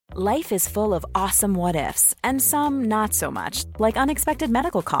Life is full of awesome what-ifs, and some not so much, like unexpected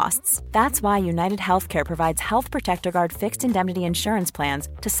medical costs. That's why United Healthcare provides Health Protector Guard fixed indemnity insurance plans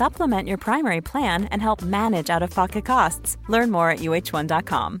to supplement your primary plan and help manage out-of-pocket costs. Learn more at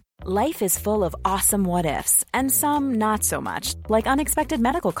uh1.com. Life is full of awesome what-ifs, and some not so much, like unexpected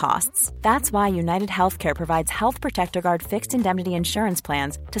medical costs. That's why United Healthcare provides Health Protector Guard fixed indemnity insurance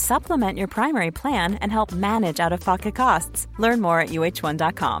plans to supplement your primary plan and help manage out-of-pocket costs. Learn more at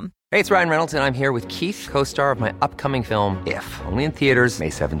uh1.com. Hey, it's Ryan Reynolds, and I'm here with Keith, co-star of my upcoming film, If, only in theaters May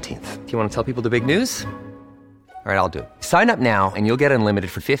 17th. Do you want to tell people the big news? All right, I'll do it. Sign up now and you'll get unlimited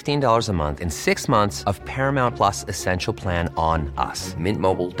for $15 a month and 6 months of Paramount Plus Essential Plan on us.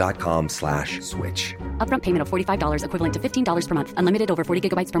 MintMobile.com/switch. Upfront payment of $45 equivalent to $15 per month. Unlimited over 40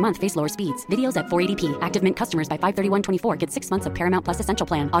 gigabytes per month. Face lower speeds. Videos at 480p. Active Mint customers by 531.24 get 6 months of Paramount Plus Essential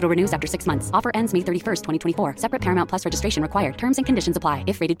Plan. Auto renews after 6 months. Offer ends May 31st, 2024. Separate Paramount Plus registration required. Terms and conditions apply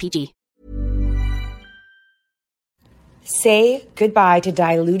if rated PG. Say goodbye to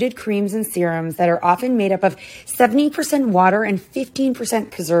diluted creams and serums that are often made up of 70% water and 15%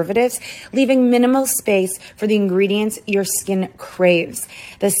 preservatives, leaving minimal space for the ingredients your skin craves.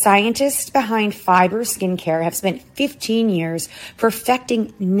 The scientists behind fiber skincare have spent 15 years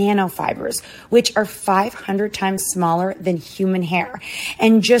perfecting nanofibers, which are 500 times smaller than human hair.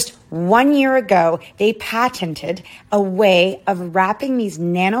 And just 1 year ago, they patented a way of wrapping these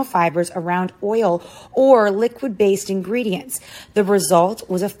nanofibers around oil or liquid-based ingredients. The result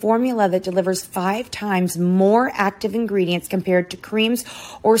was a formula that delivers 5 times more active ingredients compared to creams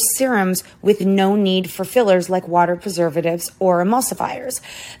or serums with no need for fillers like water preservatives or emulsifiers.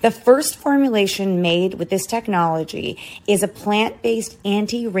 The first formulation made with this technology is a plant-based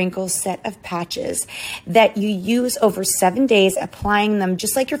anti-wrinkle set of patches that you use over 7 days, applying them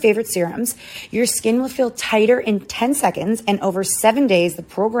just like your favorite serums. Your skin will feel tighter in 10 seconds, and over 7 days, the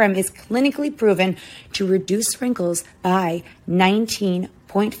program is clinically proven to reduce wrinkles by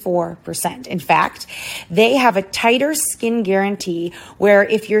 19.4%. In fact, they have a tighter skin guarantee where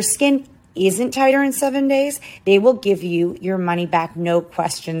if your skin isn't tighter in 7 days, they will give you your money back, no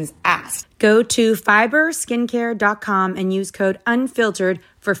questions asked. Go to fiberskincare.com and use code UNFILTERED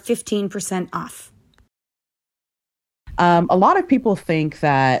for 15% off. A lot of people think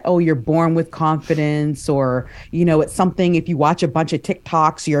that, oh, you're born with confidence, or, you know, it's something, if you watch a bunch of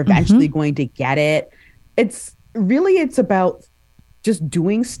TikToks, you're eventually going to get it. It's about just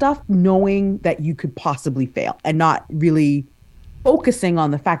doing stuff, knowing that you could possibly fail, and not really focusing on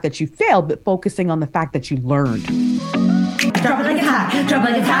the fact that you failed, but focusing on the fact that you learned. Drop it like it's hot, drop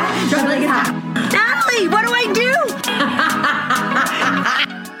it like it's hot, drop it like it's hot. Natalie, what do I do?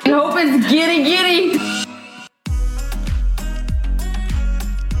 I hope it's giddy.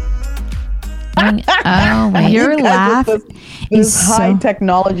 Oh, wait. Your laugh is high so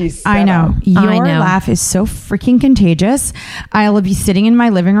technology setup. I know. Your laugh is so freaking contagious. I'll be sitting in my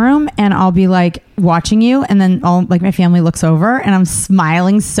living room and I'll be like watching you, and then all like my family looks over and I'm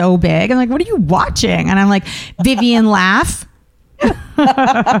smiling so big. I'm like, what are you watching? And I'm like, Vivian laugh. Oh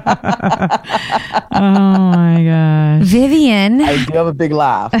my gosh. Vivian, I do have a big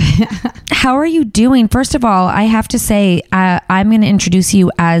laugh. how are you doing? First of all, I have to say, I'm going to introduce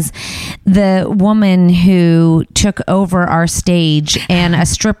you as the woman who took over our stage, and a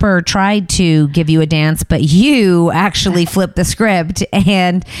stripper tried to give you a dance, but you actually flipped the script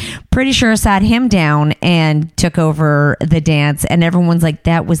and pretty sure sat him down and took over the dance. And everyone's like,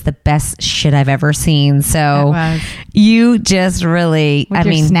 that was the best shit I've ever seen. So you just really,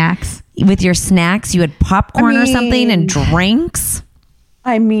 snacks. With your snacks, you had popcorn or something and drinks.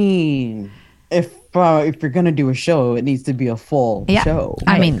 I mean, if you're gonna do a show, it needs to be a full show.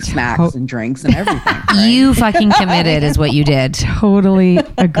 I mean, snacks and drinks and everything. Right? You fucking committed, is what you did. Totally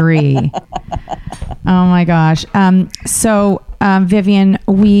agree. Oh my gosh. So Vivian,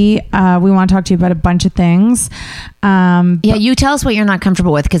 we want to talk to you about a bunch of things. You tell us what you're not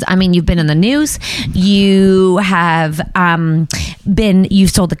comfortable with, because I mean, you've been in the news, you have you've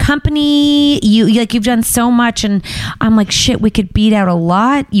sold the company, you've done so much, and I'm like, shit, we could beat out a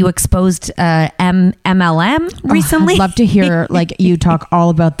lot. You exposed MLM recently. I'd love to hear you talk all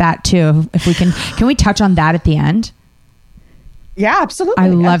about that too. If we can we touch on that at the end? Yeah, absolutely. I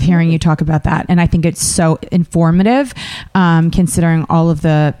love hearing you talk about that. And I think it's so informative, considering all of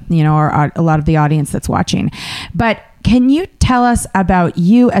the, a lot of the audience that's watching. But can you tell us about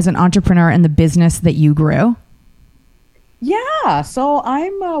you as an entrepreneur and the business that you grew? Yeah. So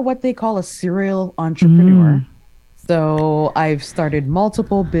I'm what they call a serial entrepreneur. So I've started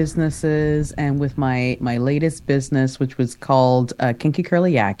multiple businesses, and with my latest business, which was called Kinky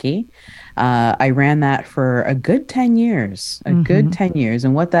Curly Yaki, I ran that for a good 10 years. Good 10 years.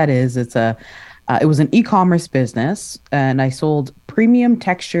 And what that is, it was an e-commerce business, and I sold premium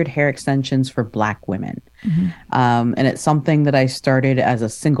textured hair extensions for Black women. And it's something that I started as a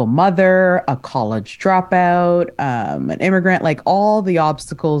single mother, a college dropout, an immigrant, like all the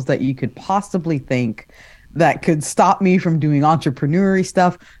obstacles that you could possibly think that could stop me from doing entrepreneurial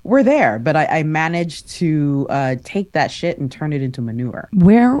stuff were there. But I managed to take that shit and turn it into manure.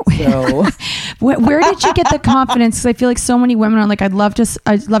 Where did you get the confidence? 'Cause I feel like so many women are like, I'd love to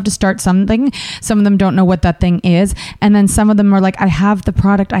start something. Some of them don't know what that thing is. And then some of them are like, I have the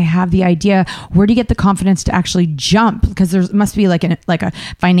product, I have the idea. Where do you get the confidence to actually jump? Because there must be like a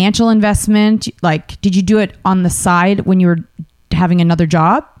financial investment. Like, did you do it on the side when you were having another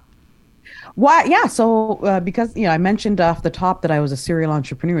job? Why? Yeah. So because, I mentioned off the top that I was a serial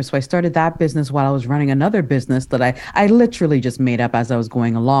entrepreneur. So I started that business while I was running another business that I literally just made up as I was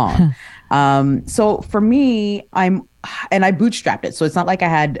going along. So for me, I bootstrapped it. So it's not like I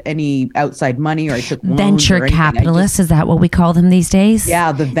had any outside money or I took loans venture capitalists. Is that what we call them these days?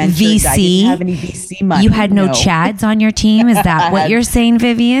 Yeah. The venture. VC. I didn't have any VC money. You had no Chads on your team. Is that what you're saying,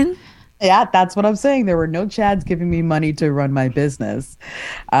 Vivian? Yeah, that's what I'm saying. There were no Chads giving me money to run my business.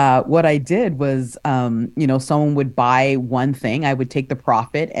 What I did was, someone would buy one thing, I would take the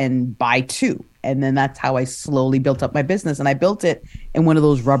profit and buy two. And then that's how I slowly built up my business. And I built it in one of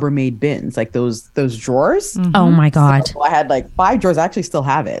those Rubbermaid bins, like those drawers. Oh my God. So I had like 5 drawers. I actually still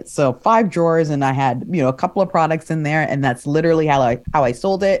have it. So 5 drawers, and I had, a couple of products in there. And that's literally how I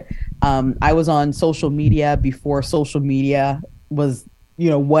sold it. I was on social media before social media was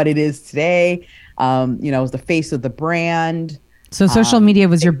what it is today. I was the face of the brand. So social media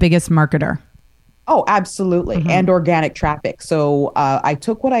was your biggest marketer. Oh, absolutely. And organic traffic. So I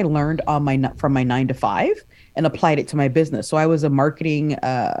took what I learned from my 9 to 5 and applied it to my business. So I was a marketing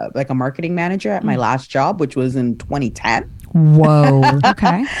manager at my last job, which was in 2010. Whoa.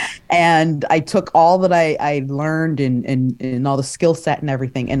 Okay. And I took all that I learned and all the skill set and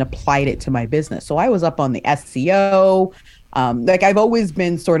everything and applied it to my business. So I was up on the SEO. I've always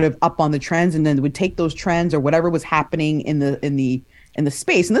been sort of up on the trends, and then would take those trends or whatever was happening in the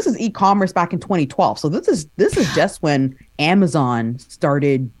space. And this is e-commerce back in 2012. So this is just when Amazon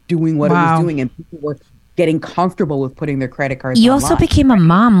started doing what it was doing, and people were getting comfortable with putting their credit cards You online. also became a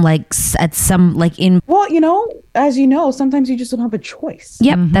mom, at some, Well, as you know, sometimes you just don't have a choice.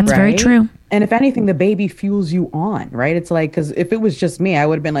 Yep, that's very true. And if anything, the baby fuels you on, right? It's like, because if it was just me, I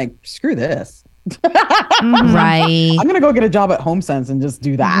would have been like, screw this. Right. I'm gonna go get a job at HomeSense and just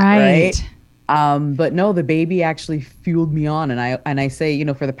do that, right? But no, the baby actually fueled me on, and I say,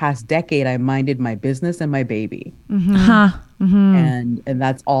 for the past decade, I minded my business and my baby, and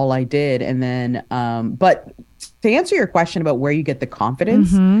that's all I did. And then, but to answer your question about where you get the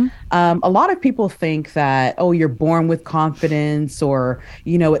confidence, a lot of people think that, you're born with confidence, or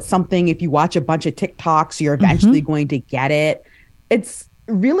it's something. If you watch a bunch of TikToks, you're eventually going to get it. It's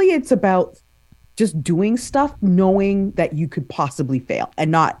about just doing stuff, knowing that you could possibly fail, and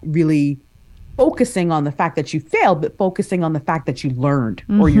not really focusing on the fact that you failed, but focusing on the fact that you learned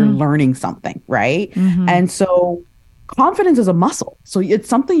or you're learning something, right? And so confidence is a muscle. So it's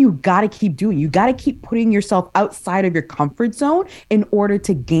something you got to keep doing. You got to keep putting yourself outside of your comfort zone in order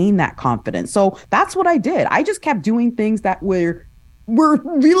to gain that confidence. So that's what I did. I just kept doing things that were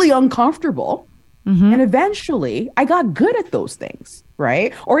really uncomfortable. And eventually I got good at those things,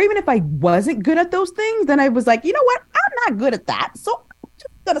 right? Or even if I wasn't good at those things, then I was like, you know what? I'm not good at that. So I'm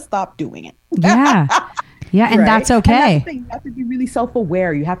just going to stop doing it. Yeah. Yeah. And right? that's okay. And that's the thing. You have to be really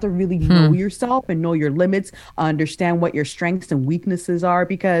self-aware. You have to really know yourself and know your limits, understand what your strengths and weaknesses are.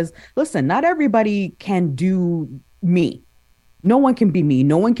 Because listen, not everybody can do me. No one can be me.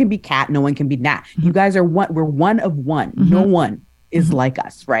 No one can be Kat. No one can be Nat. You guys are one. We're one of one. No one is like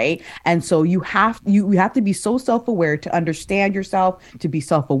us, right? And so you have to be so self-aware to understand yourself, to be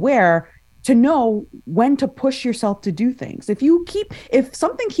self-aware, to know when to push yourself to do things. If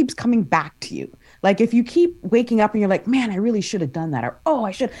something keeps coming back to you, like if you keep waking up and you're like, man, I really should have done that, or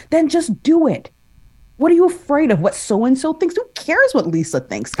I should, then just do it. What are you afraid of? What so-and-so thinks? Who cares what Lisa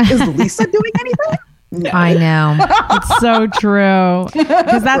thinks? Is Lisa doing anything? No. I know. It's so true,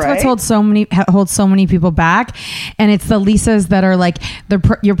 because that's Right? what holds so many people back. And it's the Lisas that are like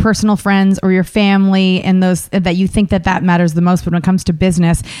your personal friends or your family, and those that you think that matters the most. But when it comes to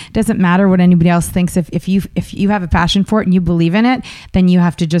business, it doesn't matter what anybody else thinks. If you have a passion for it and you believe in it, then you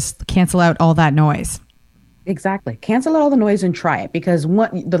have to just cancel out all that noise. Exactly. Cancel out all the noise and try it, because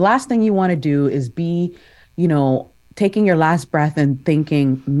the last thing you want to do is be, taking your last breath and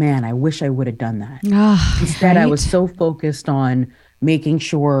thinking, man, I wish I would have done that. Instead, I was so focused on making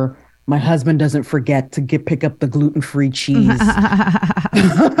sure my husband doesn't forget to pick up the gluten-free cheese.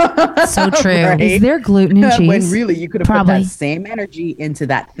 So true. Right? Is there gluten in cheese? When really you could have Probably. put that same energy into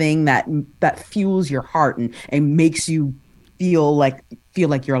that thing that fuels your heart and makes you feel like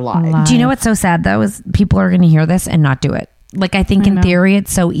you're alive. Do you know what's so sad though is people are going to hear this and not do it. Like I think in theory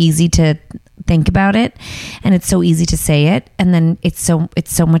it's so easy to think about it and it's so easy to say it, and then it's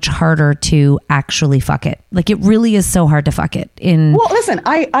so much harder to actually fuck it. Like it really is so hard to fuck it. Well, listen,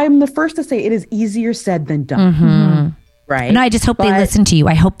 I'm the first to say it is easier said than done. Right. No, I just hope they listen to you.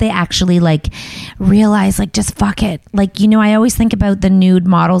 I hope they actually like realize like just fuck it. Like, you know, I always think about the nude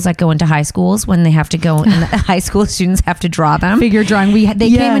models that go into high schools when they have to go and the high school students have to draw them. Figure drawing. They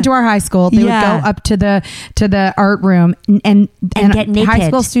came into our high school. They would go up to the art room and get naked. High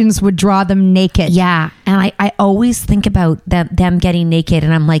school students would draw them naked. Yeah. And I always think about them getting naked,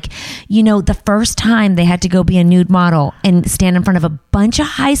 and I'm like, you know, the first time they had to go be a nude model and stand in front of a bunch of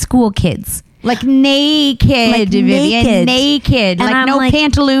high school kids. Like naked, Vivian, naked, and like I'm no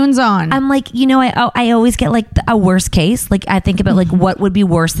pantaloons on. I'm like, you know, I always get like a worst case. Like I think about like what would be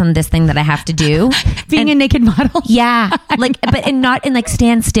worse than this thing that I have to do, being a naked model. Yeah, like and like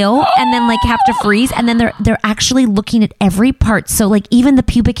stand still and then like have to freeze, and then they're actually looking at every part. So like even the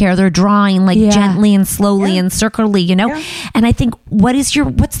pubic hair, they're drawing like gently and slowly and circularly, you know. Yeah. And I think what's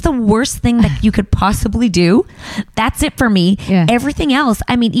the worst thing that you could possibly do? That's it for me. Yeah. Everything else,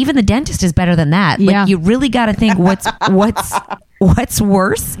 I mean, even the dentist is better than that. Like you really got to think what's worse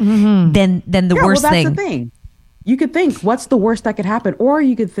than the worst that's thing. The thing. You could think what's the worst that could happen, or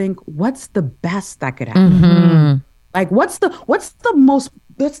you could think what's the best that could happen. Like what's the most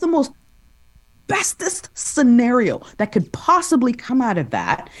bestest scenario that could possibly come out of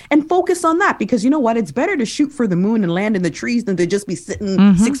that, and focus on that, because you know what, it's better to shoot for the moon and land in the trees than to just be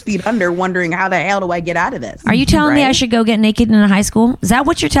sitting 6 feet under wondering how the hell do I get out of this. Are you telling me I should go get naked in a high school? Is that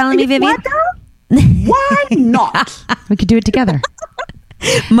what you're telling me, Vivian? Why not? We could do it together.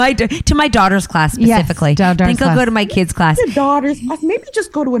 To my daughter's class specifically. Yes, I think I'll go to my kids' class. Your daughter's class. Maybe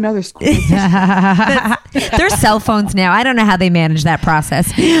just go to another school. There's cell phones now. I don't know how they manage that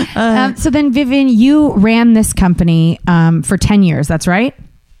process. So then, Vivian, you ran this company for 10 years. That's right?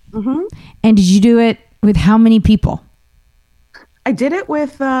 Mm-hmm. And did you do it with how many people? I did it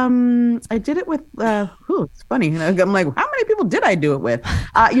with, it's funny. I'm like, how many people did I do it with?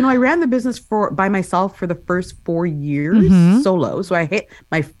 I ran the business by myself for the first 4 years solo. So I hit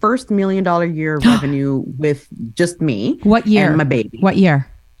my first $1 million year of revenue with just me. What year? And my baby. What year?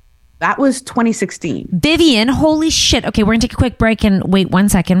 That was 2016. Vivian, holy shit. Okay, we're going to take a quick break and wait 1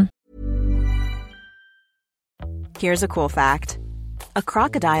 second. Here's a cool fact. A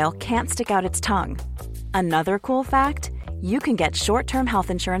crocodile can't stick out its tongue. Another cool fact, you can get short-term health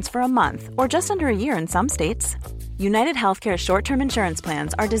insurance for a month or just under a year in some states. United Healthcare short-term insurance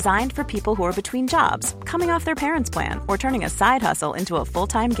plans are designed for people who are between jobs, coming off their parents' plan, or turning a side hustle into a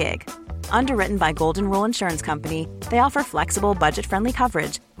full-time gig. Underwritten by Golden Rule Insurance Company, they offer flexible, budget-friendly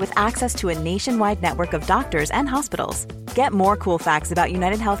coverage with access to a nationwide network of doctors and hospitals. Get more cool facts about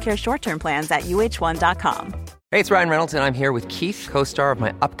United Healthcare short-term plans at uh1.com. Hey, it's Ryan Reynolds, and I'm here with Keith, co-star of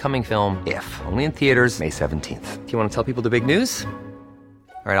my upcoming film, If, only in theaters May 17th. Do you want to tell people the big news?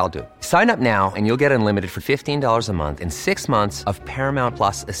 All right, I'll do it. Sign up now and you'll get unlimited for $15 a month and 6 months of Paramount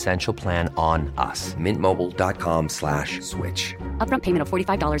Plus Essential Plan on us. MintMobile.com/switch. Upfront payment of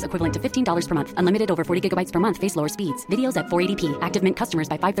 $45 equivalent to $15 per month. Unlimited over 40 gigabytes per month. Face lower speeds. Videos at 480p. Active Mint customers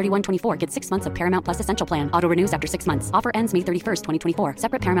by 531.24 get 6 months of Paramount Plus Essential Plan. Auto renews after 6 months. Offer ends May 31st, 2024.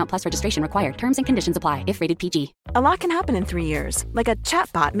 Separate Paramount Plus registration required. Terms and conditions apply if rated PG. A lot can happen in 3 years, like a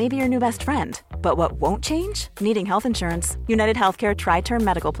chatbot may be your new best friend. But what won't change? Needing health insurance. United Healthcare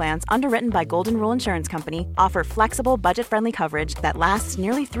Tri-Term Medical Plans, underwritten by Golden Rule Insurance Company, offer flexible, budget-friendly coverage that lasts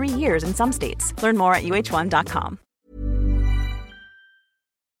nearly 3 years in some states. Learn more at uh1.com.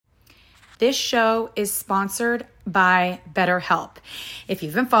 This show is sponsored by BetterHelp. If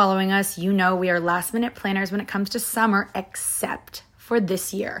you've been following us, you know we are last-minute planners when it comes to summer, except for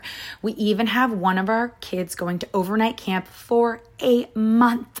this year. We even have one of our kids going to overnight camp for a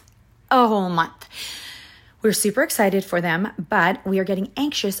whole month. We're super excited for them, but we are getting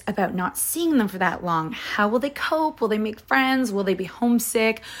anxious about not seeing them for that long. How will they cope? Will they make friends? Will they be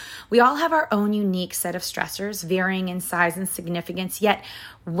homesick? We all have our own unique set of stressors, varying in size and significance, yet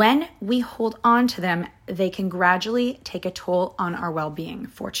when we hold on to them, they can gradually take a toll on our well-being.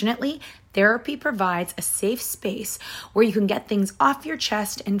 Fortunately, therapy provides a safe space where you can get things off your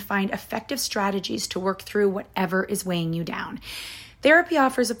chest and find effective strategies to work through whatever is weighing you down. Therapy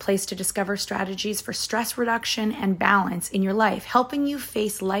offers a place to discover strategies for stress reduction and balance in your life, helping you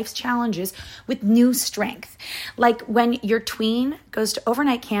face life's challenges with new strength. Like when your tween goes to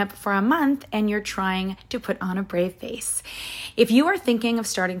overnight camp for a month and you're trying to put on a brave face. If you are thinking of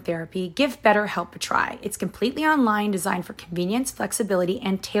starting therapy, give BetterHelp a try. It's completely online, designed for convenience, flexibility,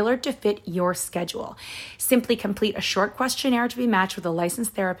 and tailored to fit your schedule. Simply complete a short questionnaire to be matched with a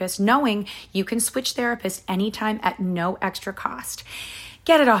licensed therapist, knowing you can switch therapists anytime at no extra cost.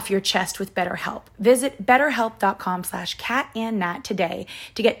 Get it off your chest with BetterHelp. Visit betterhelp.com/catandnat today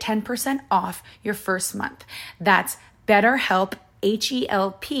to get 10% off your first month. That's BetterHelp,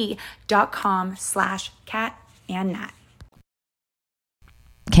 HELP.com/catandnat.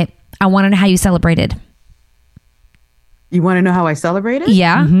 Okay. I want to know how you celebrated. You want to know how I celebrated?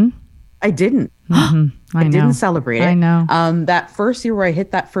 Yeah. I didn't. I didn't celebrate it. I know. That first year where I hit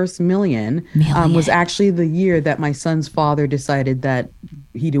that first million. Was actually the year that my son's father decided that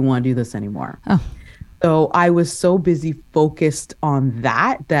he didn't want to do this anymore. Oh. So I was so busy focused on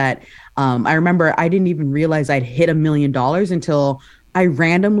that I remember I didn't even realize I'd hit $1 million until I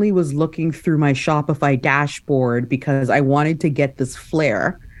randomly was looking through my Shopify dashboard because I wanted to get this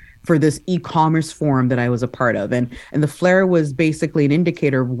flare for this e-commerce forum that I was a part of. And the flare was basically an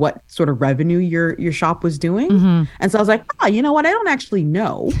indicator of what sort of revenue your shop was doing. And so I was like, you know what? I don't actually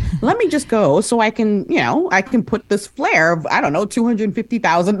know. Let me just go so I can put this flare of, I don't know,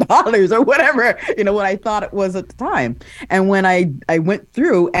 $250,000 or whatever, what I thought it was at the time. And when I went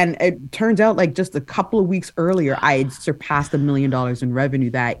through, and it turns out like just a couple of weeks earlier, I had surpassed $1 million in revenue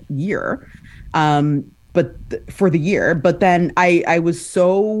that year. For the year, but then I was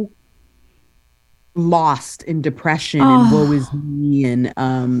so lost in depression and woe is me, and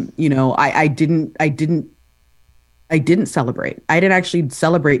I didn't celebrate. I didn't actually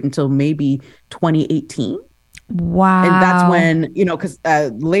celebrate until maybe 2018. Wow. And that's when, because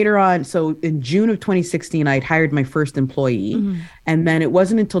later on, so in June of 2016, I'd hired my first employee. And then it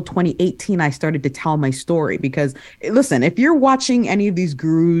wasn't until 2018 I started to tell my story. Because listen, if you're watching any of these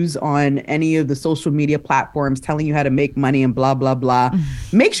gurus on any of the social media platforms telling you how to make money and blah, blah, blah,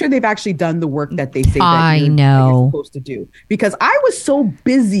 make sure they've actually done the work that they say that you're supposed to do. Because I was so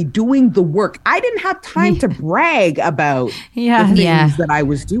busy doing the work, I didn't have time to brag about the things that I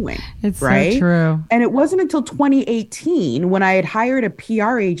was doing. It's right? so true. And it wasn't until 2018 when I had hired a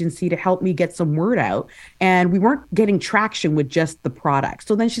PR agency to help me get some word out, and we weren't getting traction with just the product.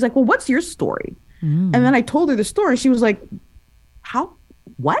 So then she's like, well, what's your story? And then I told her the story. She was like,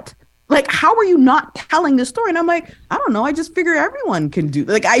 what? Like, how are you not telling the story? And I'm like, I don't know. I just figure everyone can do.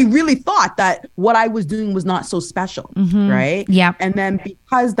 Like, I really thought that what I was doing was not so special, right? Yeah. And then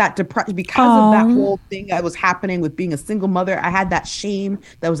because of that whole thing that was happening with being a single mother, I had that shame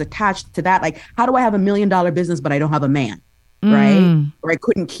that was attached to that. Like, how do I have $1 million business but I don't have a man? Right? Or I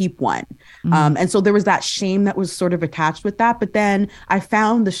couldn't keep one. And so there was that shame that was sort of attached with that. But then I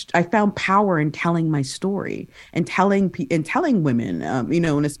found power in telling my story and telling women,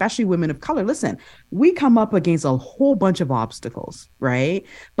 and especially women of color, listen, we come up against a whole bunch of obstacles, right?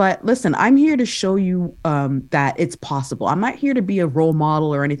 But listen, I'm here to show you that it's possible. I'm not here to be a role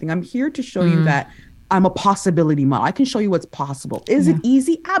model or anything. I'm here to show you that I'm a possibility model. I can show you what's possible. Is it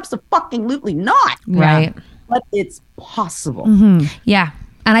easy? Absolutely not. Right. But it's possible. Yeah.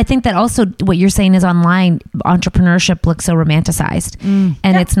 And I think that also what you're saying is online entrepreneurship looks so romanticized,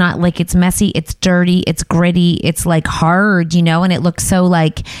 and it's not like, it's messy, it's dirty, it's gritty, it's like hard, and it looks so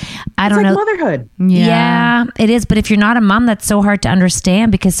like, I don't know. Motherhood. Yeah, it is. But if you're not a mom, that's so hard to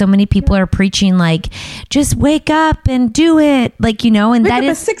understand, because so many people are preaching like, just wake up and do it. Like, and wake that up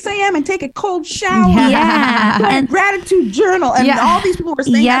is at 6 a.m. and take a cold shower. Yeah. And gratitude journal. And all these people were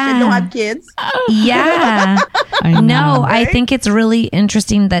saying that they don't have kids. Yeah. I think it's really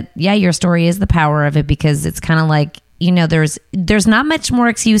interesting that your story is the power of it, because it's kind of like, there's not much more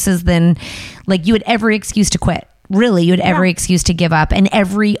excuses than, like, you had every excuse to quit. Really, you had every excuse to give up and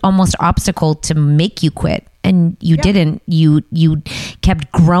every almost obstacle to make you quit, and you didn't. You kept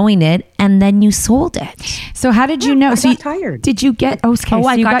growing it, and then you sold it. So how did you know? I got tired. Did you get?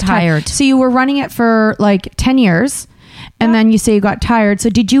 I got tired. So you were running it for like 10 years. And then you say you got tired. So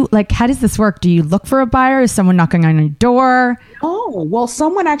did you, like, how does this work? Do you look for a buyer? Is someone knocking on your door? Oh, well,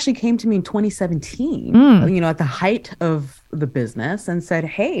 someone actually came to me in 2017, at the height of the business, and said,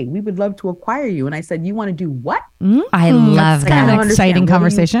 hey, we would love to acquire you. And I said, you want to do what? I love that. An exciting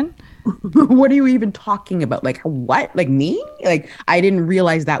conversation. What are you even talking about? Like, what? Like me? Like, I didn't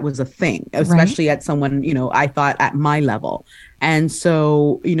realize that was a thing, especially at someone, I thought at my level. And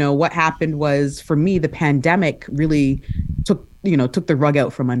so, what happened was, for me, the pandemic really took the rug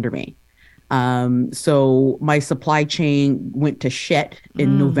out from under me. So my supply chain went to shit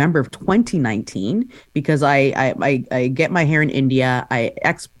in November of 2019 because I get my hair in India, I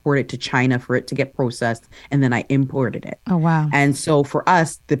export it to China for it to get processed, and then I imported it. Oh, wow. And so for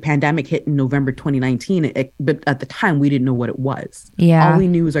us, the pandemic hit in November 2019, but at the time we didn't know what it was. Yeah. All we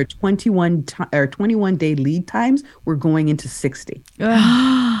knew was our 21-day lead times were going into 60.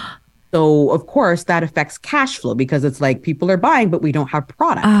 So, of course, that affects cash flow because it's like people are buying, but we don't have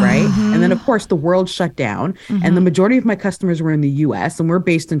product, right? And then, of course, the world shut down and the majority of my customers were in the U.S. and we're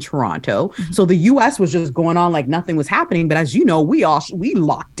based in Toronto. So the U.S. was just going on like nothing was happening. But as you know, we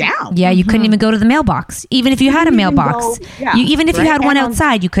locked down. Yeah, you couldn't even go to the mailbox. Even if you had a mailbox, even if you had one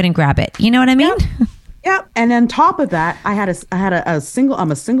outside, you couldn't grab it. You know what I mean? Yeah. And on top of that, I'm a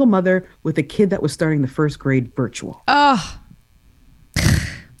single mother with a kid that was starting the first grade virtual. Oh.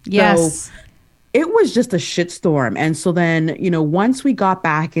 Yes. So it was just a shitstorm. And so then, once we got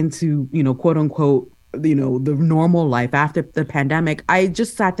back into, quote unquote, the normal life after the pandemic, I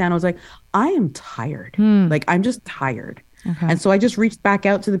just sat down. I was like, I am tired. Like, I'm just tired. Okay. And so I just reached back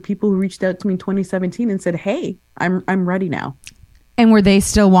out to the people who reached out to me in 2017 and said, hey, I'm ready now. And were they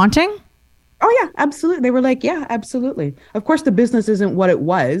still wanting? Oh, yeah, absolutely. They were like, yeah, absolutely. Of course, the business isn't what it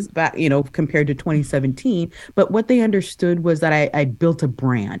was back, compared to 2017. But what they understood was that I built a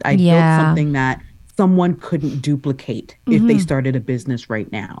brand. I built something that someone couldn't duplicate if they started a business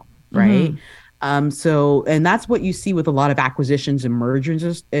right now. Right. And that's what you see with a lot of acquisitions and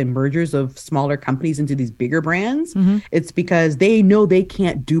mergers of smaller companies into these bigger brands. It's because they know they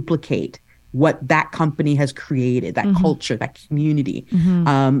can't duplicate what that company has created, that culture, that community.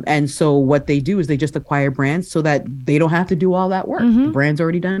 And so what they do is they just acquire brands so that they don't have to do all that work. The brand's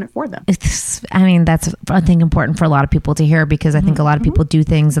already done it for them. That's, I think, important for a lot of people to hear because I think a lot of people do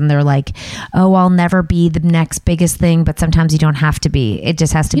things and they're like, oh, I'll never be the next biggest thing. But sometimes you don't have to be. It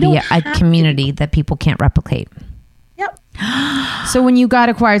just has to be a community that people can't replicate. Yep. So when you got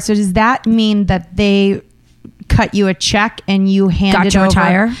acquired, so does that mean that they cut you a check and you handed over?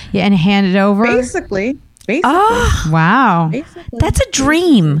 Retire? Yeah, and handed over? Basically. Oh, wow. Basically. That's a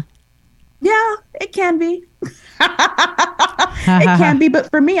dream. Yeah, it can be. It can be. But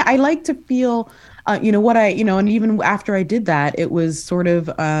for me, I like to feel, and even after I did that, it was sort of,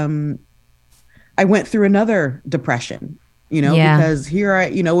 I went through another depression. Because here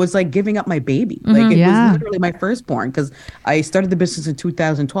it was like giving up my baby. Like it was literally my firstborn because I started the business in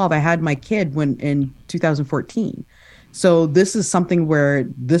 2012. I had my kid in 2014. So this is something where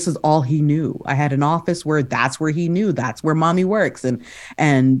this is all he knew. I had an office where that's where he knew that's where mommy works.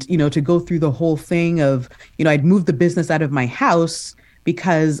 And to go through the whole thing of, I'd moved the business out of my house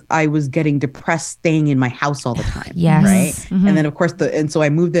because I was getting depressed staying in my house all the time. Yes. Right. And then of course so I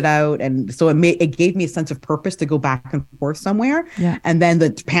moved it out. And so it gave me a sense of purpose to go back and forth somewhere. Yeah. And then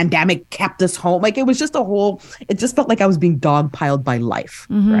the pandemic kept us home. Like it was just it just felt like I was being dogpiled by life.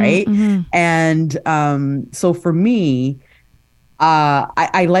 Right. And so for me,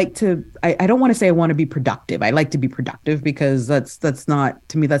 I like to, I don't want to say I want to be productive. I like to be productive because that's not,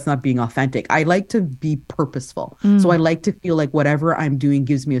 to me, that's not being authentic. I like to be purposeful. So I like to feel like whatever I'm doing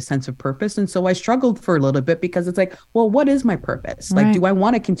gives me a sense of purpose. And so I struggled for a little bit because it's like, well, what is my purpose? Like, do I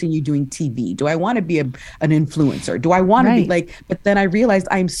want to continue doing TV? Do I want to be an influencer? Do I want to be but then I realized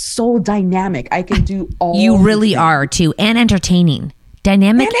I'm so dynamic. I can do all. You really are too. And entertaining.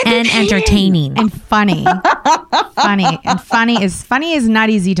 Dynamic and entertaining and funny. Funny is not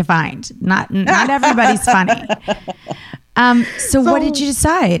easy to find. Not everybody's funny. So what did you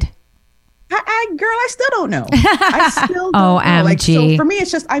decide? I still don't know. I still don't know. Like, so for me, it's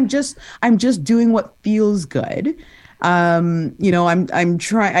just I'm just doing what feels good. I'm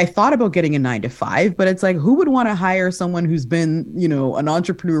trying. I thought about getting a 9-to-5, but it's like, who would want to hire someone who's been, an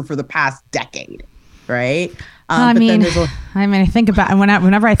entrepreneur for the past decade, right? I think about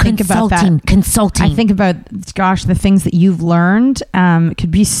whenever I think about that, consulting. I think about, gosh, the things that you've learned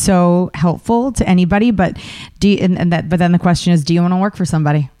could be so helpful to anybody. But but then the question is, do you want to work for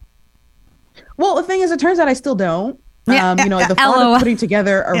somebody? Well, the thing is, it turns out I still don't. The thought of putting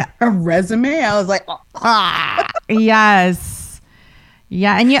together a resume, I was like, yes,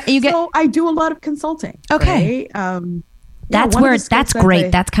 yeah, and you get. So I do a lot of consulting. Okay. Right? That's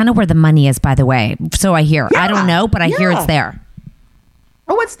great. That's kind of where the money is, by the way. So I hear. I don't know, but I hear it's there.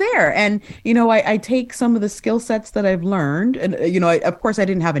 Oh, it's there. And, I take some of the skill sets that I've learned. And, of course, I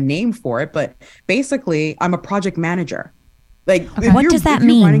didn't have a name for it, but basically I'm a project manager. Like, what does that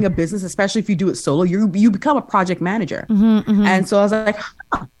mean? Running a business, especially if you do it solo, you become a project manager. And so I was like,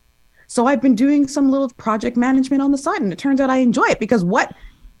 So I've been doing some little project management on the side, and it turns out I enjoy it because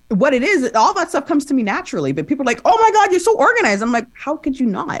what it is, all that stuff comes to me naturally. But people are like, oh my God, you're so organized. I'm like, how could you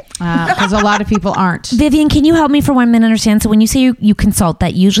not? Because a lot of people aren't. Vivian, can you help me for 1 minute understand? So when you say you consult,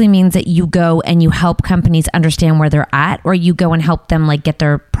 that usually means that you go and you help companies understand where they're at, or you go and help them like get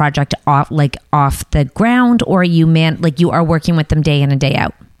their project off the ground, or you are working with them day in and day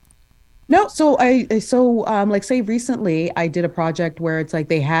out? No, like say recently I did a project where it's like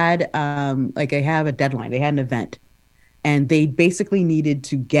they had they have a deadline. They had an event. And they basically needed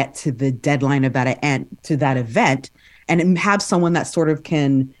to get to the deadline of that event and have someone that sort of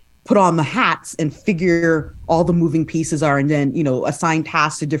can put on the hats and figure all the moving pieces are, and then, assign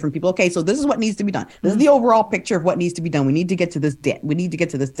tasks to different people. Okay, so this is what needs to be done. This is the overall picture of what needs to be done. We need to get to this we need to get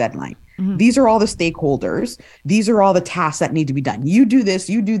to this deadline. Mm-hmm. These are all the stakeholders. These are all the tasks that need to be done. You do this,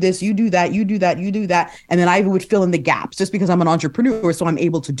 you do this, you do that, you do that, you do that. And then I would fill in the gaps just because I'm an entrepreneur. So I'm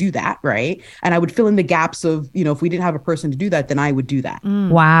able to do that. Right. And I would fill in the gaps of, if we didn't have a person to do that, then I would do that.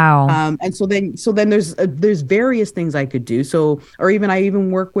 Wow. And so then there's various things I could do. So, or even I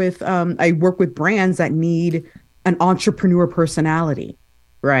work with brands that need an entrepreneur personality,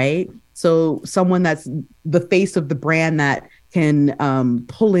 right? So someone that's the face of the brand that can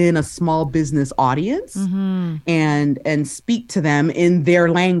pull in a small business audience and speak to them in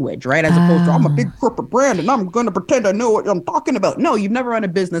their language, right? As opposed to, I'm a big corporate brand and I'm going to pretend I know what I'm talking about. No, you've never run a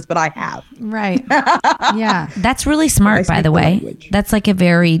business, but I have. Right. Yeah. That's really smart, by the way. Language. That's like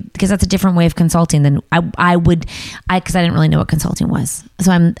because that's a different way of consulting than I would, because I didn't really know what consulting was.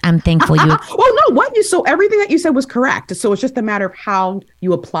 So I'm thankful you. Well, no, so everything that you said was correct. So it's just a matter of how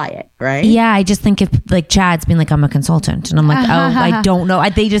you apply it, right? Yeah. I just think if like Chad's being like, I'm a consultant, and I'm like, oh, I don't know.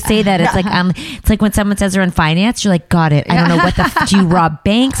 They just say that. It's like when someone says they're in finance, you're like, got it. I don't know what do you rob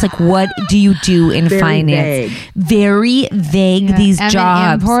banks? Like, what do you do in finance? Very vague. Yeah. These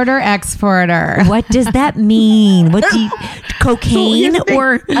jobs. An importer, exporter. What does that mean? What do you, cocaine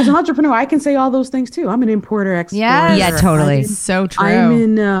or as an entrepreneur, I can say all those things too. I'm an importer, exporter. Yeah, totally. So true.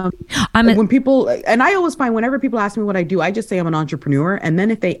 When people, and I always find whenever people ask me what I do, I just say I'm an entrepreneur. And then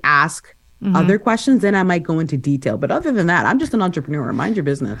if they ask other questions, then I might go into detail. But other than that, I'm just an entrepreneur. Mind your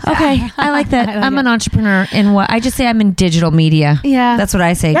business. Okay. I like that. I'm an entrepreneur in what? I just say I'm in digital media. Yeah. That's what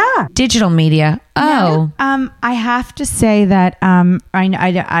I say. Yeah. Digital media. Oh. Yeah. I have to say that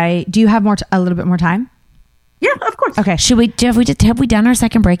I do you have a little bit more time? Yeah, of course. Okay. Have we done our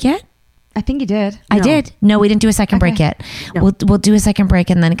second break yet? I think you did. I did. No, we didn't do a second break yet. No. We'll do a second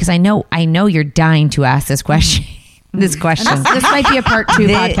break, and then because I know you're dying to ask this question. This question. This might be a part 2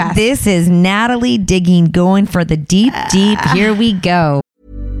 podcast. This is Natalie going for the deep. Here we go.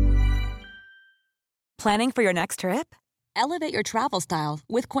 Planning for your next trip? Elevate your travel style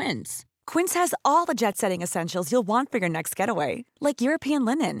with Quince. Quince has all the jet-setting essentials you'll want for your next getaway, like European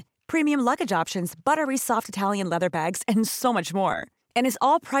linen, premium luggage options, buttery soft Italian leather bags, and so much more. And is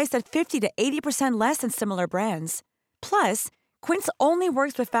all priced at 50 to 80% less than similar brands. Plus, Quince only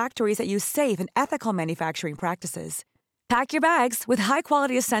works with factories that use safe and ethical manufacturing practices. Pack your bags with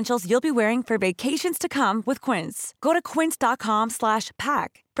high-quality essentials you'll be wearing for vacations to come with Quince. Go to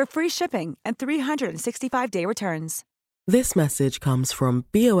quince.com/pack for free shipping and 365-day returns. This message comes from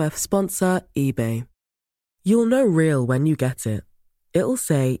BOF sponsor eBay. You'll know real when you get it. It'll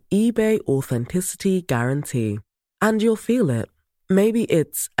say eBay Authenticity Guarantee. And you'll feel it. Maybe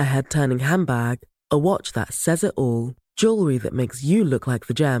it's a head-turning handbag, a watch that says it all, jewelry that makes you look like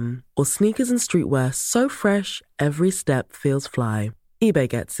the gem, or sneakers and streetwear so fresh every step feels fly. eBay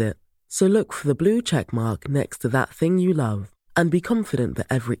gets it. So look for the blue check mark next to that thing you love and be confident that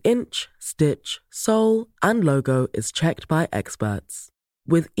every inch, stitch, sole, and logo is checked by experts.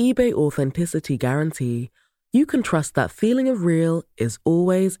 With eBay Authenticity Guarantee, you can trust that feeling of real is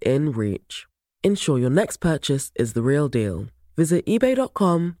always in reach. Ensure your next purchase is the real deal. Visit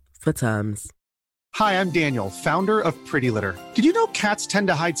eBay.com for terms. Hi, I'm Daniel, founder of Pretty Litter. Did you know cats tend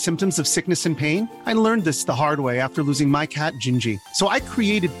to hide symptoms of sickness and pain? I learned this the hard way after losing my cat, Gingy. So I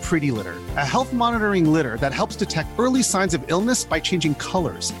created Pretty Litter, a health monitoring litter that helps detect early signs of illness by changing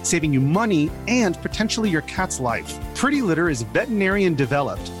colors, saving you money and potentially your cat's life. Pretty Litter is veterinarian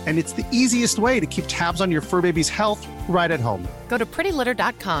developed, and it's the easiest way to keep tabs on your fur baby's health right at home. Go to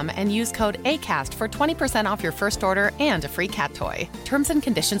prettylitter.com and use code ACAST for 20% off your first order and a free cat toy. Terms and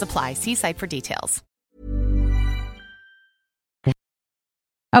conditions apply. See site for details.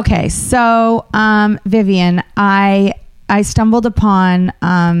 Okay, so Vivian, I stumbled upon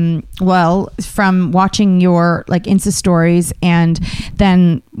from watching your like Insta stories and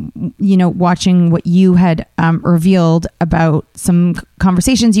then watching what you had revealed about some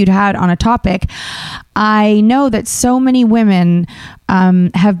conversations you'd had on a topic. I know that so many women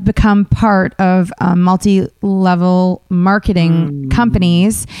have become part of multi-level marketing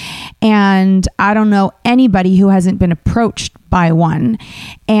companies, and I don't know anybody who hasn't been approached by one.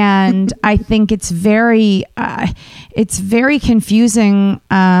 And I think it's very confusing,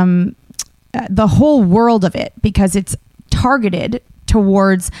 the whole world of it, because it's targeted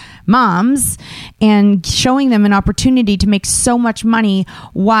towards moms and showing them an opportunity to make so much money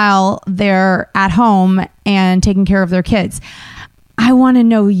while they're at home and taking care of their kids. I want to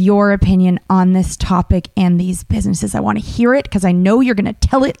know your opinion on this topic and these businesses. I want to hear it because I know you're going to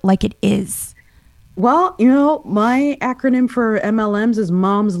tell it like it is. Well, you know, my acronym for MLMs is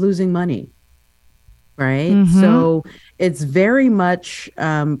Moms Losing Money, right? So it's very much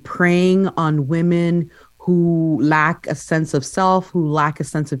preying on women who lack a sense of self, who lack a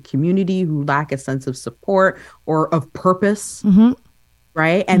sense of community, who lack a sense of support or of purpose,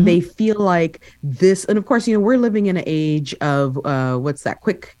 right? And they feel like this, and of course, you know, we're living in an age of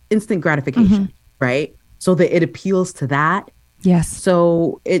quick instant gratification, right? So that it appeals to that. Yes.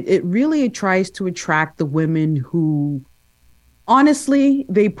 So it really tries to attract the women who, honestly,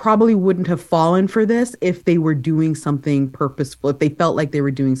 they probably wouldn't have fallen for this if they were doing something purposeful, if they felt like they were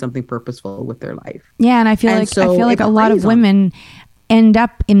doing something purposeful with their life. Yeah, and I feel like a lot of women end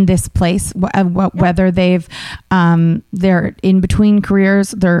up in this place, whether they're in between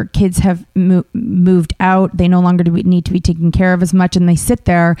careers, their kids have moved out, they no longer need to be taken care of as much, and they sit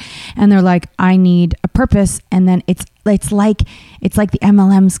there and they're like, I need a purpose. And then it's like the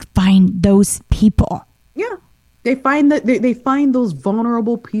MLMs find those people. Yeah. They find that they find those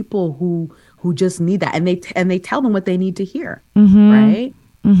vulnerable people who just need that, and they tell them what they need to hear, right?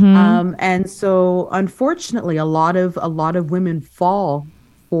 And so, unfortunately, a lot of women fall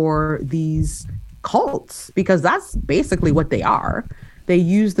for these cults because that's basically what they are. They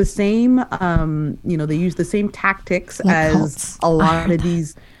use the same, tactics as cults. A lot of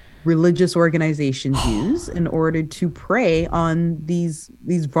these religious organizations use in order to prey on these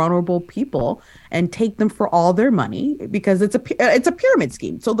vulnerable people and take them for all their money, because it's a pyramid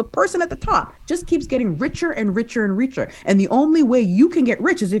scheme. So the person at the top just keeps getting richer and richer and richer, and the only way you can get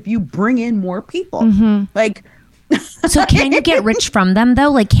rich is if you bring in more people. Like, so can you get rich from them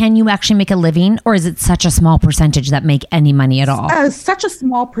though? Like, can you actually make a living, or is it such a small percentage that make any money at all? Such a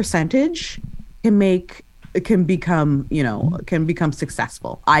small percentage can become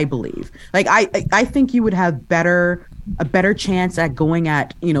successful, I believe. Like I think you would have a better chance at going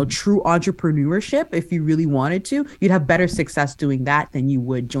at, true entrepreneurship if you really wanted to. You'd have better success doing that than you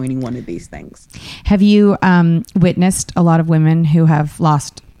would joining one of these things. Have you witnessed a lot of women who have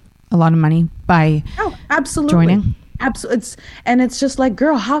lost a lot of money by joining? Absolutely. It's just like,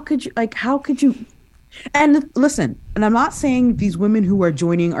 girl, how could you? And listen, and I'm not saying these women who are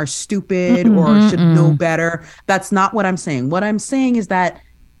joining are stupid or should know better. That's not what I'm saying. What I'm saying is that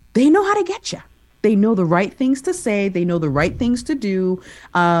they know how to get you. They know the right things to say. They know the right things to do.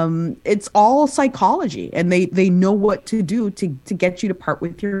 It's all psychology, and they know what to do to get you to part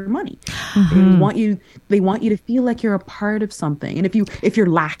with your money. They want you to feel like you're a part of something. And if you're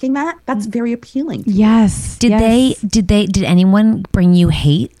lacking that, that's very appealing. Yes. Did anyone bring you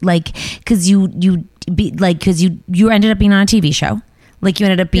hate? Like, because you ended up being on a TV show. Like, you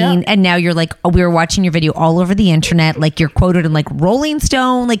ended up being, and now you're like, we were watching your video all over the internet. Like, you're quoted in like Rolling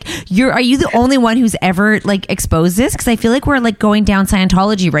Stone. Like, are you the only one who's ever like exposed this? Because I feel like we're like going down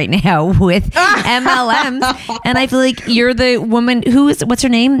Scientology right now with MLMs, and I feel like you're the woman what's her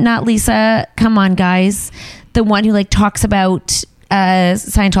name? Not Lisa. Come on, guys. The one who like talks about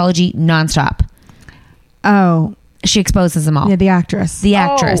Scientology nonstop. Oh. She exposes them all. Yeah, the actress. The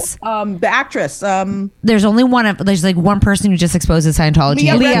actress. There's only there's like one person who just exposes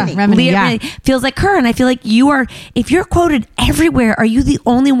Scientology. Leah Remini. Feels like her, and I feel like if you're quoted everywhere, are you the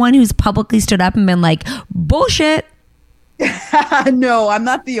only one who's publicly stood up and been like, bullshit? No, I'm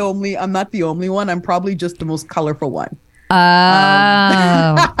not the only one. I'm probably just the most colorful one.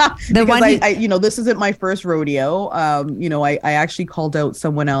 This isn't my first rodeo. I actually called out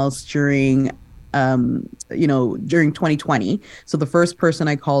someone else during 2020. So the first person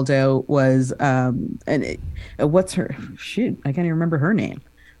I called out was, what's her, shoot, I can't even remember her name.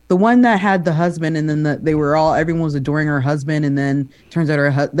 The one that had the husband, and then everyone was adoring her husband, and then turns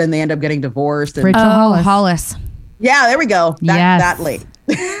out then they end up getting divorced. And, Rachel Hollis. Yeah, there we go. That yes. late.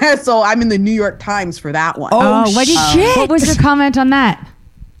 So I'm in the New York Times for that one. Shit. What was your comment on that?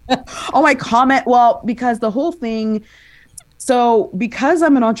 My comment? Well, because the whole thing. So because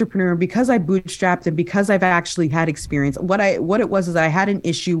I'm an entrepreneur, because I bootstrapped, and because I've actually had experience, what it was is I had an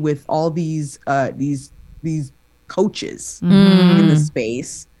issue with all these coaches in the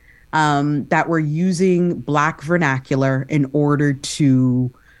space that were using Black vernacular in order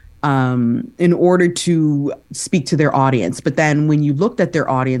to speak to their audience. But then when you looked at their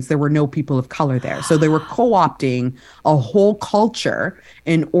audience, there were no people of color there. So they were co-opting a whole culture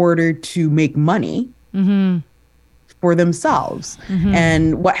in order to make money for themselves.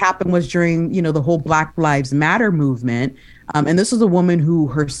 And what happened was during, the whole Black Lives Matter movement, and this is a woman who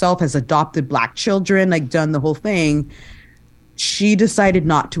herself has adopted Black children, like done the whole thing. She decided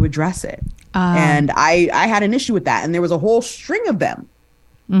not to address it. And I had an issue with that. And there was a whole string of them.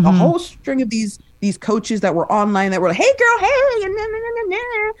 A whole string of these coaches that were online that were like, hey girl, hey, and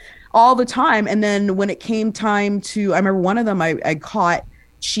all the time. And then when it came time to, I remember one of them I caught,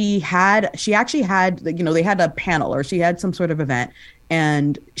 she actually had, they had a panel or she had some sort of event,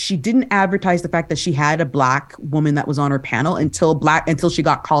 and she didn't advertise the fact that she had a Black woman that was on her panel until she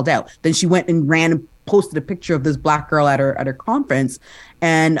got called out. Then she went and ran and posted a picture of this Black girl at her conference.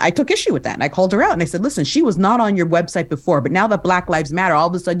 And I took issue with that. And I called her out and I said, listen, she was not on your website before, but now that Black Lives Matter, all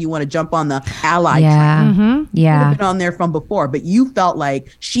of a sudden you want to jump on the ally train. She had been on there from before, but you felt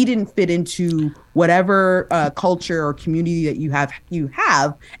like she didn't fit into whatever culture or community that you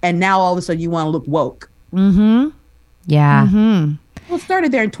have. And now all of a sudden you want to look woke. Yeah. Well, it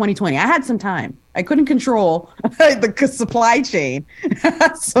started there in 2020. I had some time. I couldn't control the supply chain.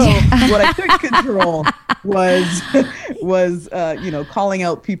 So what I could control was calling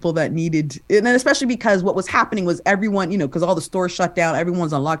out people that needed, and then especially because what was happening was everyone, because all the stores shut down,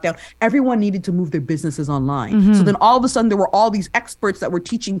 everyone's on lockdown, everyone needed to move their businesses online. So then all of a sudden there were all these experts that were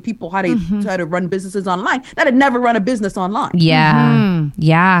teaching people how to run businesses online that had never run a business online. Yeah.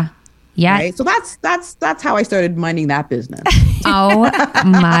 Right? So that's how I started minding that business. Oh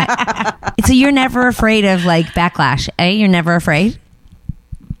my! So you're never afraid of like backlash, eh? You're never afraid?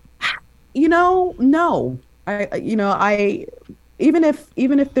 No. I even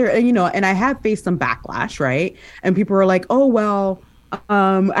if there, and I have faced some backlash, right? And people are like, oh well,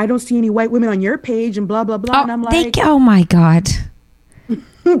 I don't see any white women on your page and blah blah blah. Oh, and I'm like, oh my God.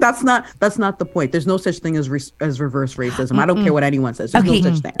 That's not the point. There's no such thing as reverse racism. I don't care what anyone says. There's no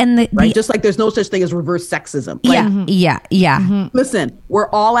such thing. And right? Just like there's no such thing as reverse sexism. Yeah. Listen, we're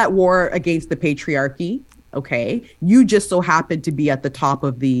all at war against the patriarchy. Okay, you just so happen to be at the top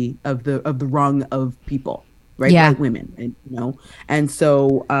of the rung of people, right? Yeah. White women, and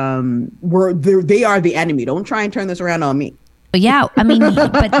so they are the enemy. Don't try and turn this around on me. Yeah, I mean,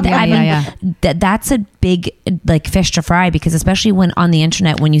 that's a big like fish to fry, because especially when on the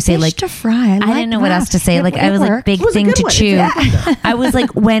internet, when you say fish like to fry, I didn't know what else to say. Like I was like big thing to chew. I was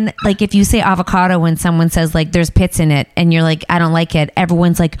like, when like if you say avocado, when someone says like there's pits in it and you're like I don't like it,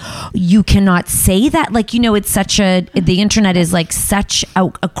 everyone's like you cannot say that. Like it's such the internet is like such a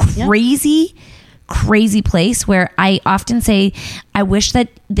crazy place where I often say I wish that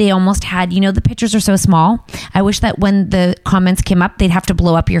they almost had, the pictures are so small. I wish that when the comments came up, they'd have to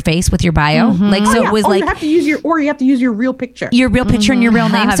blow up your face with your bio. Like, so it was like, you have to use your real picture, and your real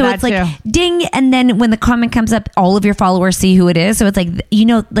name. So it's like ding. And then when the comment comes up, all of your followers see who it is. So it's like,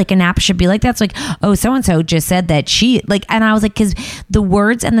 like an app should be like, that's like, oh, so-and-so just said that she like, and I was like, cause the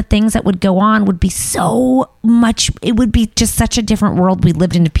words and the things that would go on would be so much, it would be just such a different world we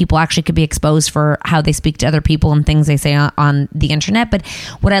lived in if people actually could be exposed for how they speak to other people and things they say on the internet. But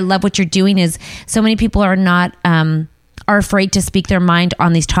what I love what you're doing is so many people are not are afraid to speak their mind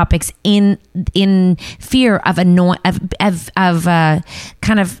on these topics in fear of kind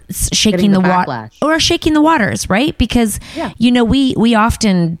of shaking the water or shaking the waters, right? Because we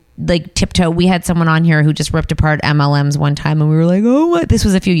often like tiptoe. We had someone on here who just ripped apart MLMs one time, and we were like, oh, what? This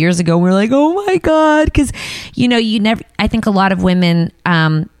was a few years ago. And we were like, oh my God, because I think a lot of women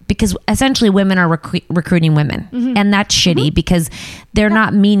because essentially women are recruiting women, and that's shitty because they're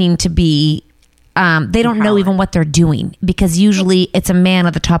not meaning to be they don't know even what they're doing, because usually it's a man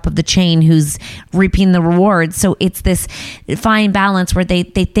at the top of the chain who's reaping the rewards. So it's this fine balance where they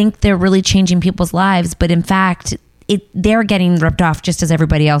think they're really changing people's lives, but in fact they're getting ripped off just as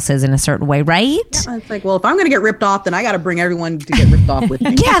everybody else is in a certain way, right? Yeah, it's like, well, if I'm going to get ripped off, then I got to bring everyone to get ripped off with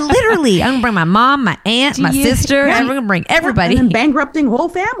me. Yeah, literally. I'm going to bring my mom, my aunt, my sister. I'm going to bring everybody. And bankrupting whole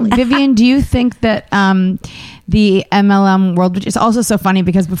family. Vivian, do you think that the MLM world, which is also so funny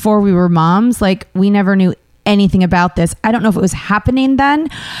because before we were moms, like we never knew anything about this. I don't know if it was happening then,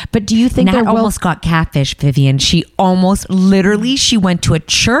 but do you think Nat almost got catfish, Vivian? She almost literally, she went to a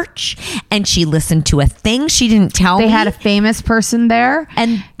church and she listened to a thing she didn't tell me. They had a famous person there,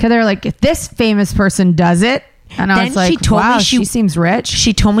 and because they're like, if this famous person does it, and I was like, wow, she seems rich.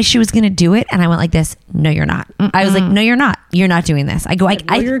 She told me she was going to do it, and I went like this, no, you're not. I was like, no, you're not. You're not doing this. I go,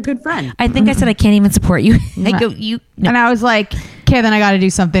 you're a good friend. I think I said, I can't even support you. I go, you. No. And I was like, okay, then I got to do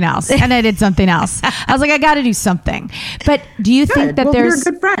something else. And I did something else. I was like, I got to do something. But do you think that you're a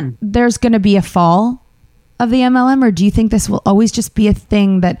good friend. There's going to be a fall of the MLM, or do you think this will always just be a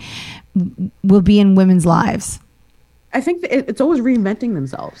thing that will be in women's lives? I think it's always reinventing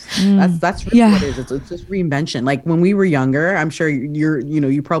themselves. That's really what it is. It's just reinvention. Like when we were younger, I'm sure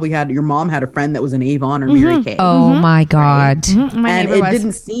you probably had, your mom had a friend that was an Avon or Mary Kay. Oh my God. Right?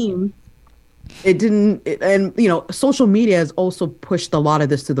 And social media has also pushed a lot of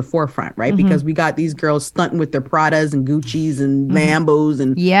this to the forefront, right? Because we got these girls stunting with their Pradas and Gucci's and Lambos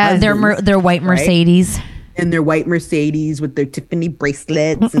and their white Mercedes. Right? And their white Mercedes with their Tiffany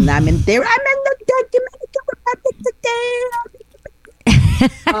bracelets, and I'm in the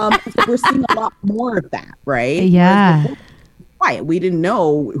so we're seeing a lot more of that, right? Yeah. Quiet. We didn't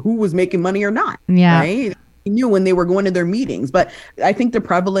know who was making money or not. Yeah. Right. We knew when they were going to their meetings, but I think the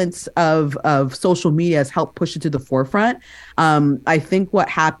prevalence of social media has helped push it to the forefront. I think what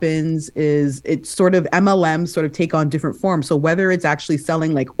happens is it's sort of MLMs sort of take on different forms. So whether it's actually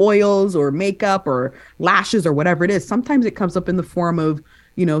selling like oils or makeup or lashes or whatever it is, sometimes it comes up in the form of,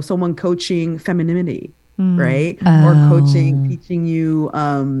 someone coaching femininity. Right. Or coaching, teaching you,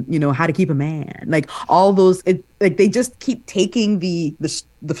 how to keep a man, like all those, they just keep taking the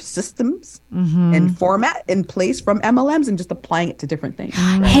systems and format in place from MLMs and just applying it to different things.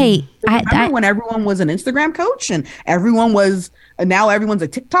 Right? Hey, remember when everyone was an Instagram coach and now everyone's a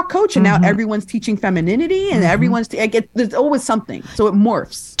TikTok coach and now everyone's teaching femininity and everyone's, there's always something. So it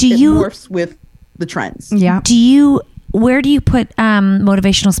morphs. It morphs with the trends. Yeah. Where do you put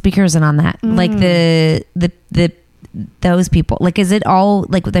motivational speakers in on that? Like those people? Like, is it all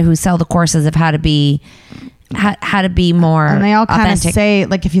like who sell the courses of how to be more? And they all kind of authentic? say,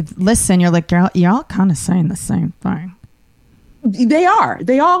 like, if you listen, you're like, you're all kind of saying the same thing. They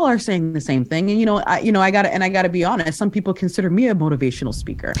all are saying the same thing. And I gotta be honest, some people consider me a motivational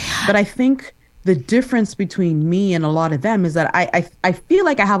speaker, but I think the difference between me and a lot of them is that I feel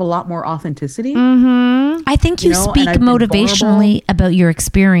like I have a lot more authenticity. I think you speak motivationally about your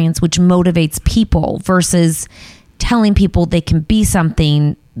experience, which motivates people versus telling people they can be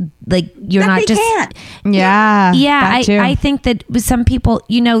something. Like you're not just can't. I think that with some people,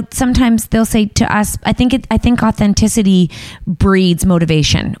 sometimes they'll say to us, I think authenticity breeds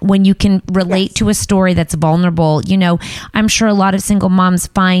motivation when you can relate to a story that's vulnerable. I'm sure a lot of single moms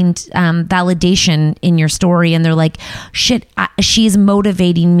find validation in your story and they're like, shit, she's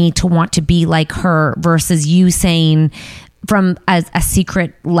motivating me to want to be like her, versus you saying from a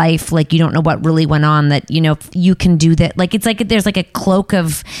secret life, like you don't know what really went on, that you can do that. Like it's like there's like a cloak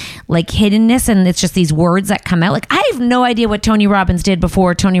of like hiddenness, and it's just these words that come out. Like I have no idea what Tony Robbins did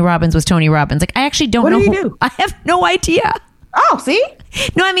before Tony Robbins was Tony Robbins. Like I actually don't know. What did he do? I have no idea. Oh, see?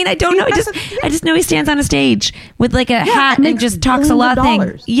 No, I mean I don't know. I just know he stands on a stage with like a hat and just talks a lot of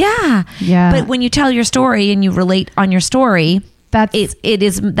things. Yeah. But when you tell your story and you relate on your story, can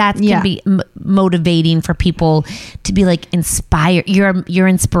be motivating for people to be like inspired. You're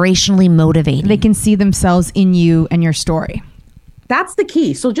inspirationally motivating. They can see themselves in you and your story. That's the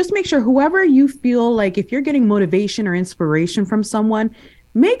key. So just make sure whoever you feel like, if you're getting motivation or inspiration from someone,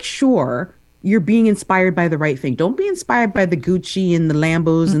 make sure you're being inspired by the right thing. Don't be inspired by the Gucci and the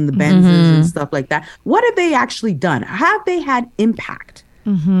Lambos and the Benzes and stuff like that. What have they actually done? Have they had impact?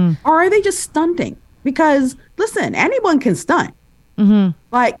 Or are they just stunting? Because listen, anyone can stunt.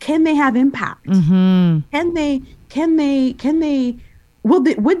 But can they have impact? Would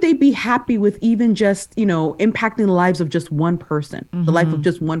they be happy with even just, impacting the lives of just one person, the life of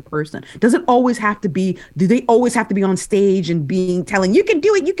just one person? Do they always have to be on stage and telling you can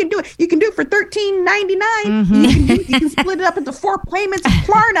do it, you can do it for $13.99. You can split it up into 4 payments of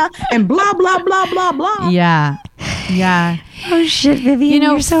Klarna and blah, blah, blah, blah, blah. Yeah. Oh shit, Vivian,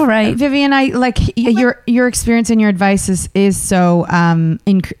 you're so right. Vivian, I like your experience and your advice is so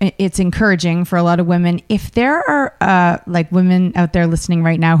it's encouraging for a lot of women. If there are like women out there listening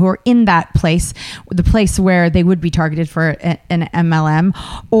right now who are in that place, the place where they would be targeted for an MLM,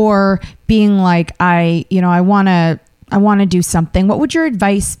 or being like, I want to do something, what would your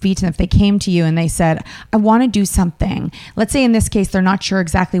advice be to them if they came to you and they said, I want to do something? Let's say in this case, they're not sure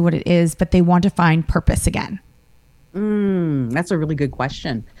exactly what it is, but they want to find purpose again. That's a really good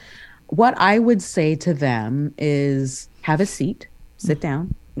question. What I would say to them is have a seat, sit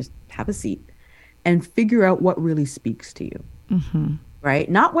down, just have a seat and figure out what really speaks to you, right?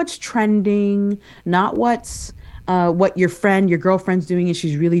 Not what's trending, not what's what your girlfriend's doing and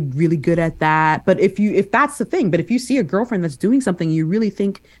she's really, really good at that. But if that's the thing, but if you see a girlfriend that's doing something, you really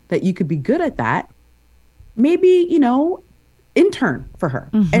think that you could be good at that, maybe, intern for her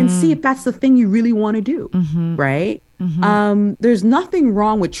and see if that's the thing you really want to do. Right. There's nothing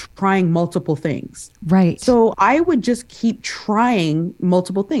wrong with trying multiple things. Right. So I would just keep trying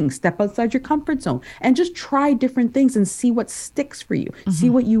multiple things, step outside your comfort zone and just try different things and see what sticks for you, see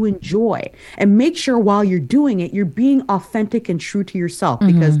what you enjoy, and make sure while you're doing it, you're being authentic and true to yourself.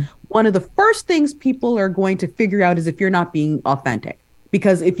 Because one of the first things people are going to figure out is if you're not being authentic.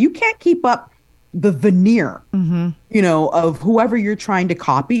 Because if you can't keep up the veneer, of whoever you're trying to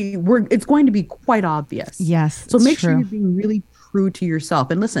copy, it's going to be quite obvious. Yes. So make sure you're being really true to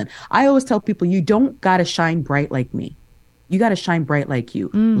yourself. And listen, I always tell people, you don't got to shine bright like me. You got to shine bright like you.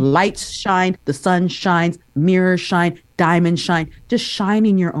 Lights shine, the sun shines, mirrors shine, diamonds shine. Just shine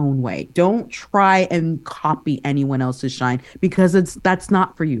in your own way. Don't try and copy anyone else's shine, because that's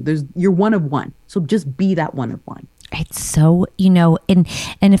not for you. You're one of one. So just be that one of one. It's so, and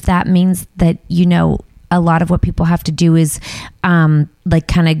if that means that, a lot of what people have to do is like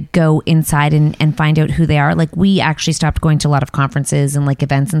kind of go inside and find out who they are. Like we actually stopped going to a lot of conferences and like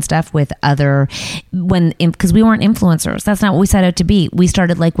events and stuff with because we weren't influencers. That's not what we set out to be. We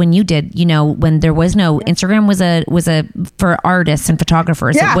started like when you did, when there was no Instagram was a for artists and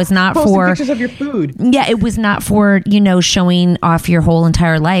photographers. Yeah, it was not posting for pictures of your food. Yeah, it was not for showing off your whole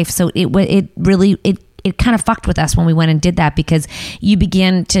entire life. So it kind of fucked with us when we went and did that, because you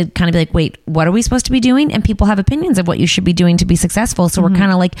begin to kind of be like, wait, what are we supposed to be doing? And people have opinions of what you should be doing to be successful. So we're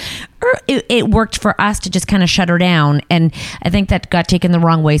kind of like, it worked for us to just kind of shut her down. And I think that got taken the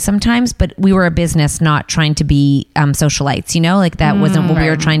wrong way sometimes, but we were a business, not trying to be socialites, like that wasn't what we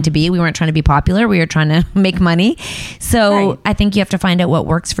were trying to be. We weren't trying to be popular. We were trying to make money. So I think you have to find out what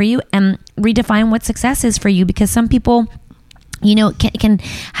works for you and redefine what success is for you, because some people can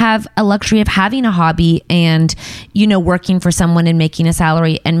have a luxury of having a hobby and, working for someone and making a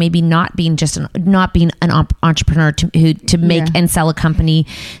salary, and maybe not being an entrepreneur to make and sell a company.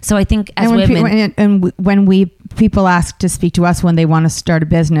 So I think as women, when people ask to speak to us when they want to start a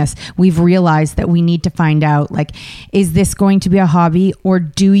business, we've realized that we need to find out, like, is this going to be a hobby, or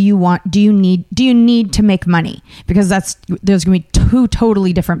do you need to make money? Because there's going to be two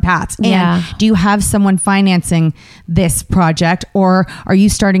totally different paths. And do you have someone financing this project, or are you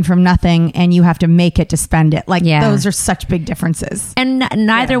starting from nothing and you have to make it to spend it? Like those are such big differences. And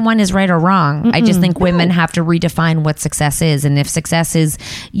neither one is right or wrong. I just think women have to redefine what success is. And if success is,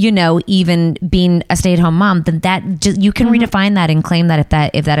 even being a stay-at-home mom, then that you can redefine that and claim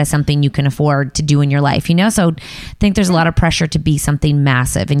that if that is something you can afford to do in your life, So I think there's a lot of pressure to be something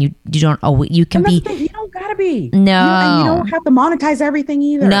massive, and you don't you can be. You don't gotta be. No, and you don't have to monetize everything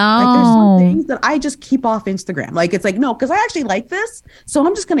either. No, like there's some things that I just keep off Instagram. Like it's like no, because I actually like this, so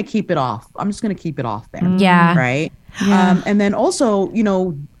I'm just gonna keep it off. I'm just gonna keep it off there. Yeah, right. Yeah. And then also,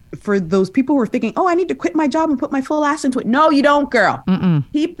 for those people who are thinking, oh, I need to quit my job and put my full ass into it. No, you don't, girl.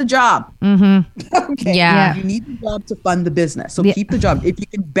 Keep the job. Okay. Yeah. You need the job to fund the business. So keep the job. If you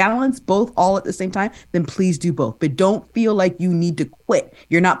can balance both all at the same time, then please do both. But don't feel like you need to quit.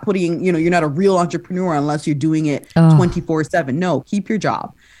 You're not putting, you're not a real entrepreneur unless you're doing it 24/7. No, keep your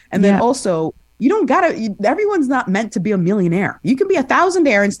job. And then also, you don't everyone's not meant to be a millionaire. You can be a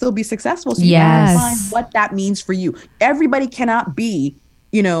thousandaire and still be successful. So you gotta find what that means for you. Everybody cannot be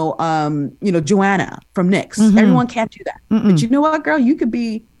Joanna from Nyx. Everyone can't do that. But you know what, girl? You could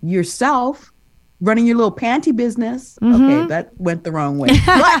be yourself, running your little panty business. Okay, that went the wrong way.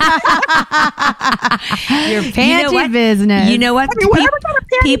 Your panty business. You know what? I mean, whatever kind of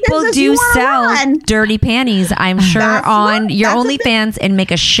panty People business do you wanna sell run. dirty panties, I'm sure, on your OnlyFans and make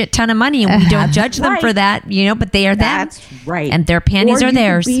a shit ton of money. And we don't judge them for that, but they are That's them. right. And their panties or are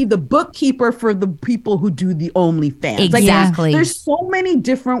theirs. Be the bookkeeper for the people who do the OnlyFans. Exactly. Like, there's so many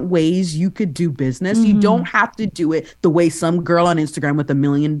different ways you could do business. You don't have to do it the way some girl on Instagram with 1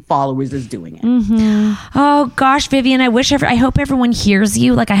 million followers is doing it. Oh gosh, Vivian, I hope everyone hears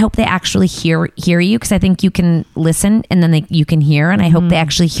you. Like, I hope they actually hear you, because I think you can listen and then you can hear, and I hope they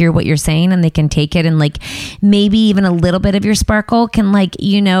actually hear what you're saying and they can take it, and like maybe even a little bit of your sparkle can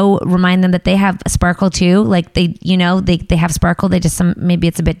remind them that they have sparkle too. Like they have sparkle. They just maybe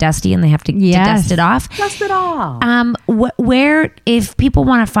it's a bit dusty and they have to dust it off. Dust it off. Where, if people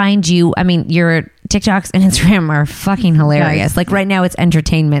want to find you, I mean, your TikToks and Instagram are fucking hilarious. Yes. Like right now it's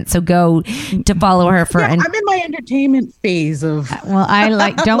entertainment. So go to follow her for. I'm in my entertainment phase of. Well,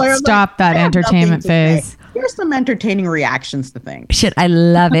 don't stop that entertainment phase. Here's some entertaining reactions to things. Shit, I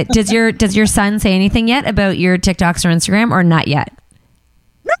love it. Does your son say anything yet about your TikToks or Instagram, or not yet?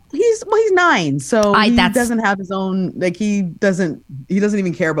 No, he's 9, so he doesn't have his own. Like he doesn't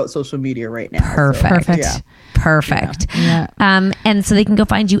even care about social media right now. Perfect. Perfect. Yeah. And so they can go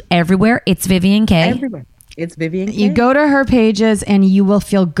find you everywhere. It's Vivian Kaye. Everywhere. It's Vivian Kaye. You go to her pages and you will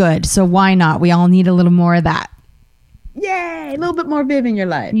feel good. So why not? We all need a little more of that. Yay! A little bit more Viv in your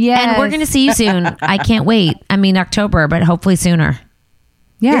life. Yeah. And we're going to see you soon. I can't wait. I mean, October, but hopefully sooner.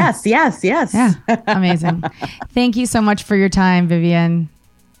 Yeah. Yes. Yeah. Amazing. Thank you so much for your time, Vivian.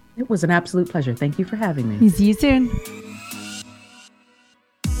 It was an absolute pleasure. Thank you for having me. See you soon.